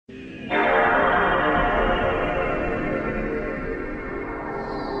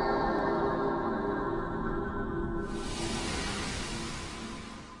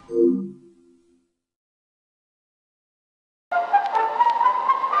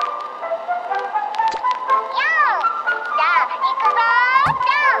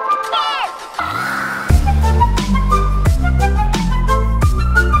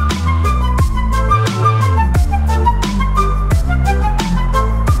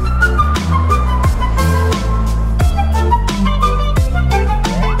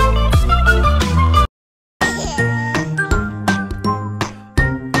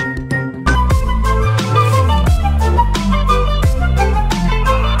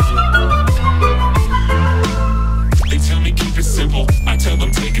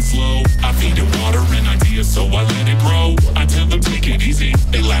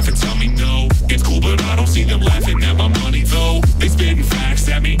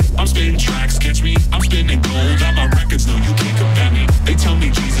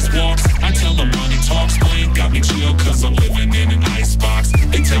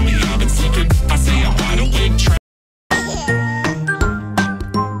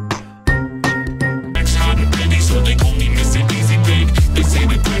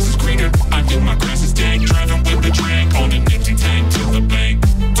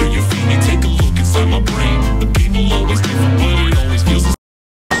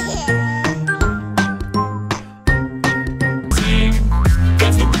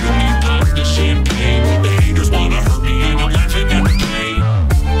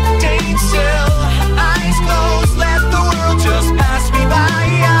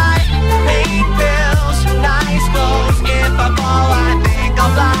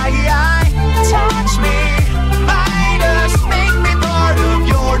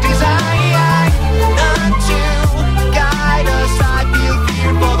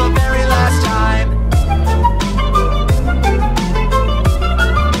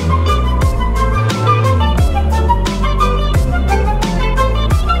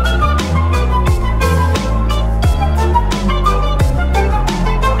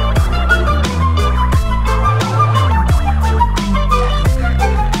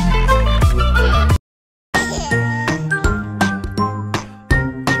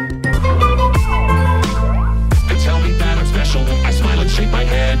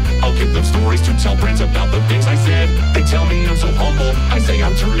stories to tell friends about the things I said. They tell me I'm so humble, I say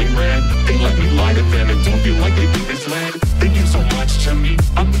I'm turning red. They let me lie to them and don't feel like they've been misled. They give so much to me,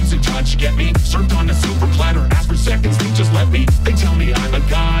 I'm losing touch, get me? Served on a silver platter, ask for seconds, they just let me. They tell me I'm a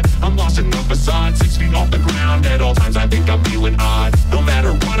god, I'm lost in the facade. 6 feet off the ground, at all times I think I'm feeling odd. No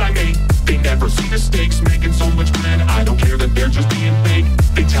matter what I make, they never see mistakes. Making so much bread, I don't care.